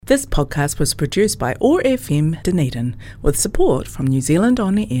This podcast was produced by OAR FM Dunedin with support from New Zealand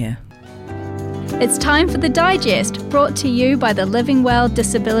On Air. It's time for The Digest, brought to you by the Living Well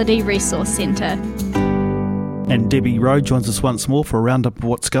Disability Resource Centre. And Debbie Rowe joins us once more for a roundup of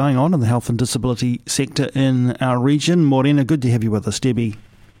what's going on in the health and disability sector in our region. Morena, good to have you with us, Debbie.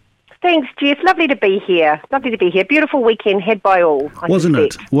 Thanks, Jeff. Lovely to be here. Beautiful weekend had by all. Wasn't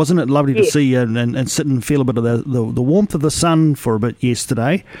it lovely to see you and sit and feel a bit of the warmth of the sun for a bit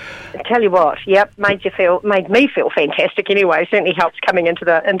yesterday? I tell you what, yep, made me feel fantastic. Anyway, certainly helps coming into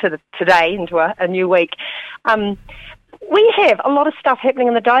a new week. We have a lot of stuff happening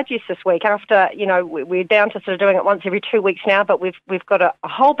in the Digest this week. After, we're down to sort of doing it once every 2 weeks now, but we've got a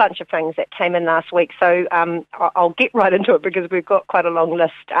whole bunch of things that came in last week. So I'll get right into it because we've got quite a long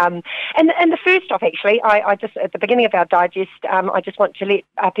list. And the first off, actually, I just at the beginning of our Digest, I just want to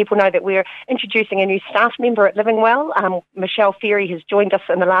let people know that we're introducing a new staff member at Living Well. Michelle Ferry has joined us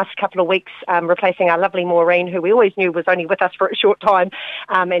in the last couple of weeks, replacing our lovely Maureen, who we always knew was only with us for a short time,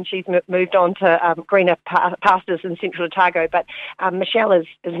 and she's moved on to greener pastures in Central Otago. But Michelle is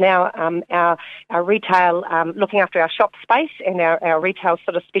now our retail, looking after our shop space and our retail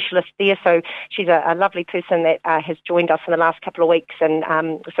sort of specialist there. So she's a lovely person that has joined us in the last couple of weeks. And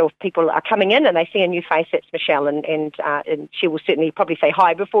so if people are coming in and they see a new face, it's Michelle, and she will certainly probably say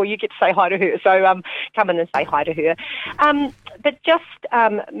hi before you get to say hi to her. So come in and say hi to her. But just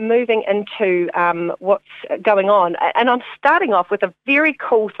moving into what's going on, and I'm starting off with a very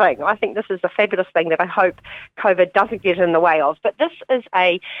cool thing. I think this is a fabulous thing that I hope COVID doesn't get in the way of. But this is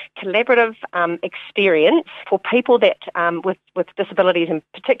a collaborative experience for people that with disabilities, and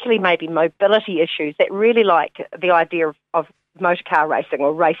particularly maybe mobility issues, that really like the idea of motor car racing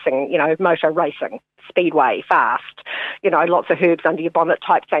or racing, motor racing, speedway, fast, lots of herbs under your bonnet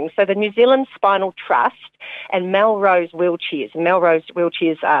type thing. So the New Zealand Spinal Trust and Melrose Wheelchairs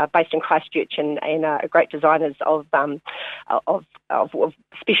are based in Christchurch and are great designers of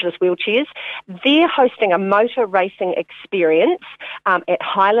specialist wheelchairs. They're hosting a motor racing experience at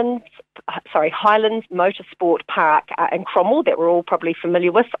Highlands Motorsport Park in Cromwell that we're all probably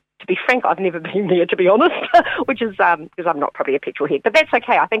familiar with. To be frank, I've never been there, to be honest, which is because I'm not probably a petrol head. But that's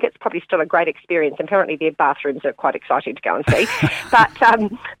okay. I think it's probably still a great experience. Apparently their bathrooms are quite exciting to go and see. But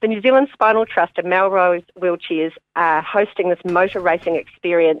the New Zealand Spinal Trust and Melrose Wheelchairs are hosting this motor racing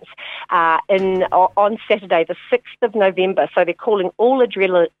experience on Saturday, the 6th of November. So they're calling all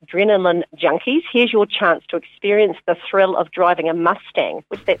adrenaline junkies. Here's your chance to experience the thrill of driving a Mustang,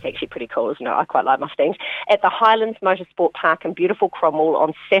 which that's actually pretty cool, isn't it? I quite like Mustangs. At the Highlands Motorsport Park in beautiful Cromwell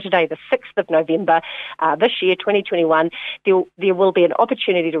on Saturday, the 6th of November this year, 2021, there will be an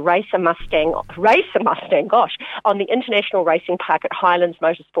opportunity to race a Mustang, on the International Racing Park at Highlands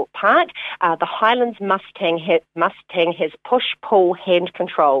Motorsport Park. The Highlands Mustang has push-pull hand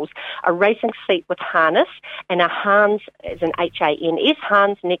controls, a racing seat with harness, and a Hans, as an H-A-N-S,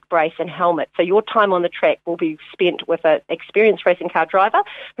 Hans neck brace and helmet. So your time on the track will be spent with an experienced racing car driver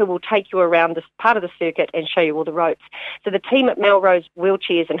who will take you around this part of the circuit and show you all the ropes. So the team at Melrose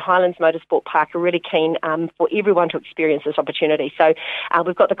Wheelchairs and Highlands Motorsport Park are really keen for everyone to experience this opportunity. So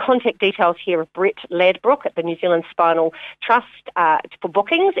we've got the contact details here of Brett Ladbrook at the New Zealand Spinal Trust for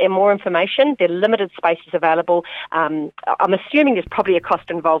bookings and more information. There are limited spaces available. I'm assuming there's probably a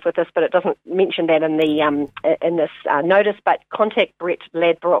cost involved with this, but it doesn't mention that in this notice. But contact Brett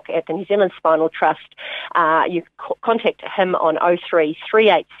Ladbrook at the New Zealand Spinal Trust. You can contact him on 03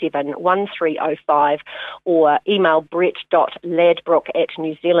 387 1305 or email brett.ladbrook at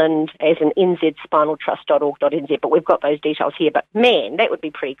New Zealand as an nzspinaltrust.org.nz. But we've got those details here. But man, that would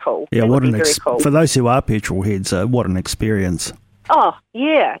be pretty cool. Yeah, for those who are petrol heads, what an experience. Oh,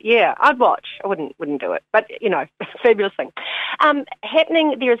 yeah, I'd watch. I wouldn't do it, but, fabulous thing.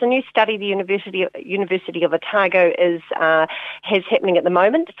 Happening, there is a new study the University of Otago has happening at the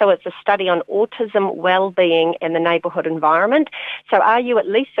moment. So it's a study on autism, well-being and the neighbourhood environment. So are you at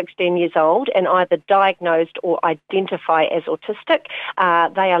least 16 years old and either diagnosed or identify as autistic?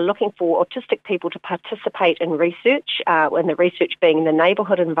 They are looking for autistic people to participate in research, and the research being the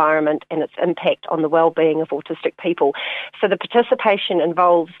neighbourhood environment and its impact on the well-being of autistic people. So the participation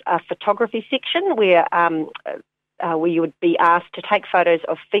involves a photography section where you would be asked to take photos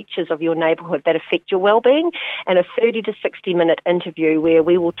of features of your neighbourhood that affect your well-being, and a 30 to 60-minute interview where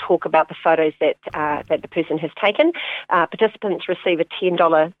we will talk about the photos that the person has taken. Participants receive a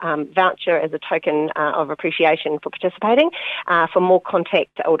 $10 voucher as a token of appreciation for participating. For more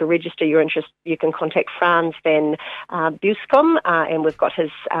contact or to register your interest, you can contact Frans van Buiskom, and we've got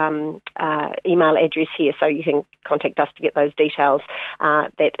his email address here, so you can contact us to get those details.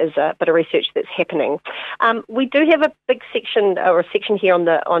 That is a bit of research that's happening. We do have a big section here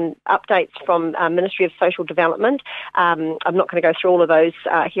on updates from Ministry of Social Development. I'm not going to go through all of those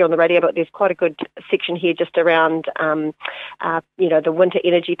here on the radio, but there's quite a good section here just around, the winter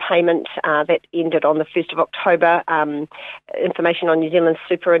energy payment that ended on the 1st of October, information on New Zealand's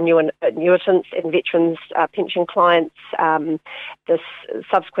super annuitants and veterans pension clients, this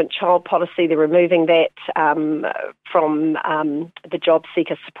subsequent child policy, they're removing that from the job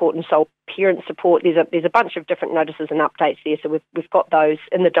seeker support and sole parent support. There's a bunch of different notices and updates there, so we've got those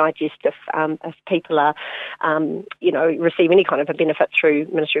in the digest if people are, receive any kind of a benefit through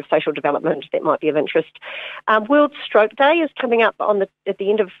Ministry of Social Development that might be of interest. World Stroke Day is coming up at the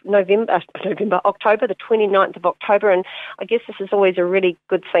end of October, the 29th of October, and I guess this is always a really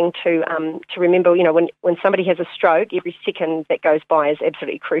good thing to remember. When somebody has a stroke, every second that goes by is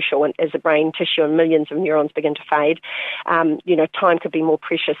absolutely crucial, and as the brain tissue and millions of neurons begin to fade, time could be more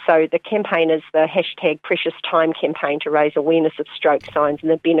precious. So the campaign is the #PreciousTime campaign to raise awareness of stroke signs and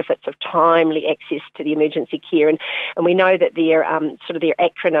the benefits of timely access to the emergency care. And we know that their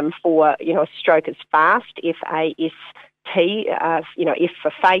acronym for stroke is FAST, FAST. F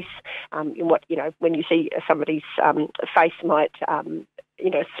for face. When you see somebody's face might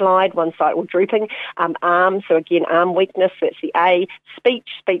slide one side or drooping. Arm, so again, arm weakness, that's the A. Speech,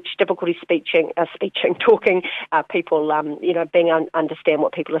 difficulty talking, people, being understand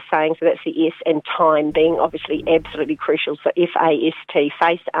what people are saying, so that's the S. And time being obviously absolutely crucial, so FAST,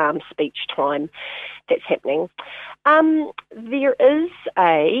 face, arm, speech, time, that's happening. There is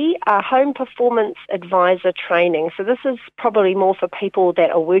a home performance advisor training. So this is probably more for people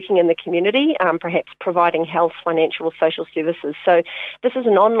that are working in the community, perhaps providing health, financial or social services. So this is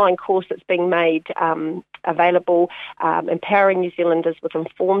an online course that's being made available, empowering New Zealanders with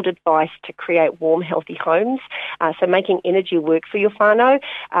informed advice to create warm, healthy homes. So making energy work for your whānau.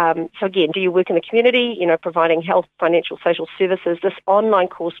 So again, do you work in the community, providing health, financial, social services? This online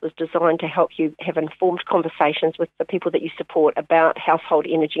course was designed to help you have informed conversations with the people that you support about household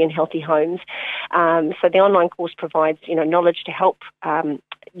energy and healthy homes. So the online course provides, knowledge to help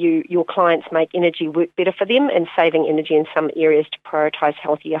your clients make energy work better for them and saving energy in some areas to prioritise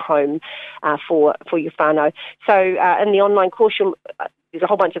healthier home for your whānau. So in the online course, there's a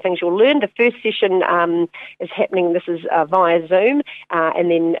whole bunch of things you'll learn. The first session is happening, this is via Zoom,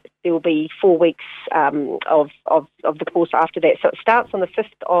 and then there will be 4 weeks of the course after that. So it starts on the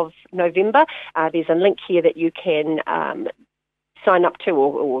 5th of November. There's a link here that you can sign up to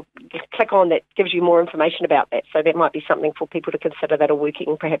or click on that gives you more information about that. So that might be something for people to consider that are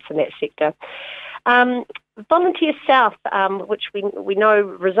working perhaps in that sector. Volunteer South, which we know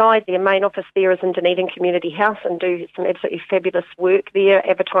reside, their main office there is in Dunedin Community House and do some absolutely fabulous work there,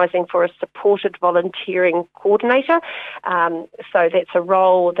 advertising for a supported volunteering coordinator. So that's a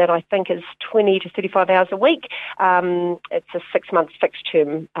role that I think is 20 to 35 hours a week. It's a 6-month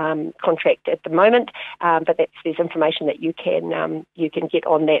fixed-term contract at the moment, but there's information that you can get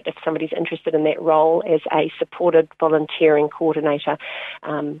on that if somebody's interested in that role as a supported volunteering coordinator.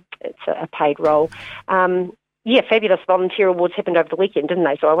 It's a paid role. Fabulous volunteer awards happened over the weekend, didn't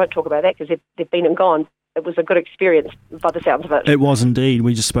they? So I won't talk about that because they've been and gone. It was a good experience by the sounds of it. It was indeed.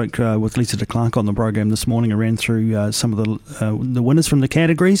 We just spoke with Lisa de Clark on the program this morning and ran through some of the winners from the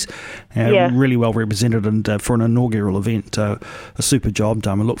categories. Really well represented, and for an inaugural event, a super job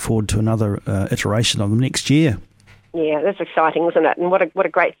done. We look forward to another iteration of them next year. Yeah, that's exciting, isn't it? And what a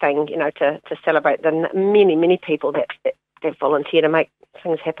great thing, to celebrate the many people that volunteer to make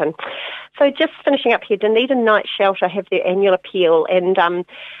things happen. So just finishing up here, Dunedin Night Shelter have their annual appeal, and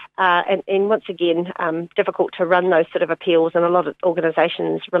once again, difficult to run those sort of appeals, and a lot of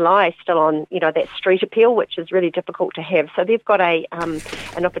organisations rely still on, that street appeal, which is really difficult to have. So they've got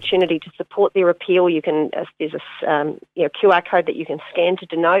an opportunity to support their appeal. You can there's a QR code that you can scan to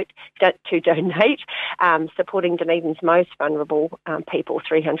donate, supporting Dunedin's most vulnerable people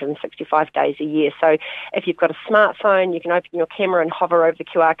 365 days a year. So if you've got a smartphone, you can open your camera and hover over the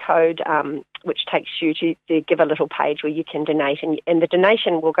QR code, which takes you to the Give a Little page where you can donate. And the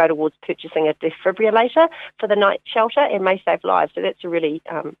donation will go towards purchasing a defibrillator for the night shelter and may save lives. So that's a really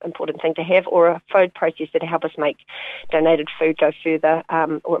important thing to have, or a food processor to help us make donated food go further.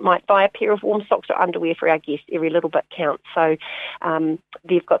 Or it might buy a pair of warm socks or underwear for our guests. Every little bit counts. So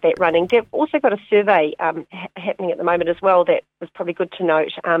they've got that running. They've also got a survey happening at the moment as well that was probably good to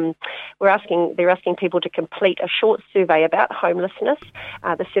note. They're asking people to complete a short survey about homelessness.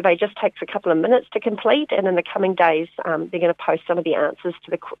 The survey just takes a couple of minutes to complete, and in the coming days, they're going to post some of the answers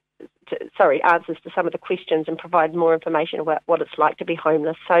to some of the questions and provide more information about what it's like to be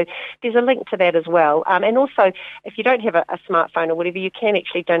homeless. So there's a link to that as well. And also, if you don't have a smartphone or whatever, you can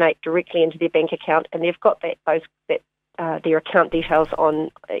actually donate directly into their bank account, and they've got their account details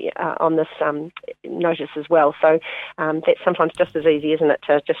on this notice as well. So that's sometimes just as easy, isn't it,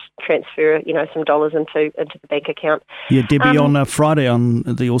 to just transfer some dollars into the bank account. Yeah, Debbie, on Friday on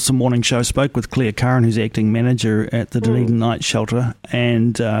the Awesome Morning Show, spoke with Claire Curran, who's acting manager at the Dunedin Night Shelter,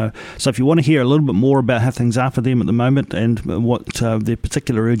 and so if you want to hear a little bit more about how things are for them at the moment and what their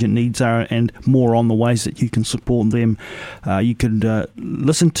particular urgent needs are, and more on the ways that you can support them, you can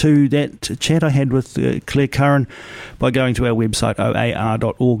listen to that chat I had with Claire Curran by going to our website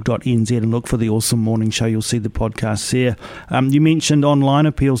oar.org.nz and look for the Awesome Morning Show. You'll see the podcast there. You mentioned online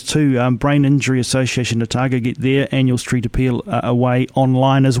appeals too. Brain Injury Association Otago get their annual street appeal away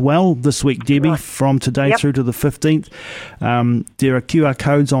online as well this week, Debbie, from today through to the 15th. There are QR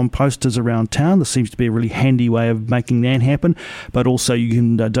codes on posters around town. This seems to be a really handy way of making that happen, but also you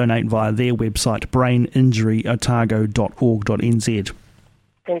can donate via their website, braininjuryotago.org.nz.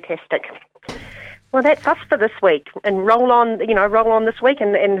 Fantastic. Well, that's us for this week, and roll on this week,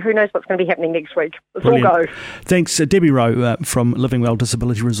 and who knows what's going to be happening next week. Let's all go. Thanks, Debbie Rowe from Living Well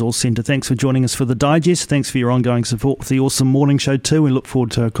Disability Resource Centre. Thanks for joining us for the Digest. Thanks for your ongoing support for the Awesome Morning Show too. We look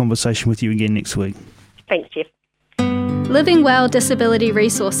forward to a conversation with you again next week. Thanks, Jeff. Living Well Disability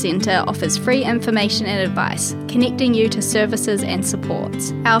Resource Centre offers free information and advice, connecting you to services and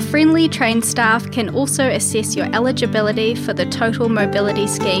supports. Our friendly trained staff can also assess your eligibility for the Total Mobility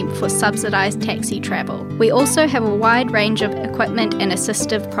Scheme for subsidised taxi travel. We also have a wide range of equipment and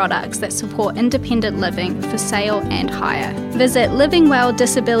assistive products that support independent living for sale and hire. Visit Living Well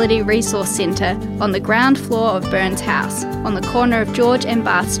Disability Resource Centre on the ground floor of Burns House, on the corner of George and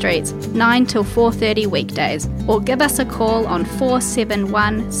Bath Streets, 9 till 4:30 weekdays, or give us a call on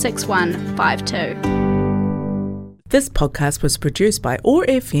 471 6152. This podcast was produced by OAR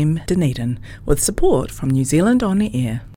FM Dunedin with support from New Zealand On the Air.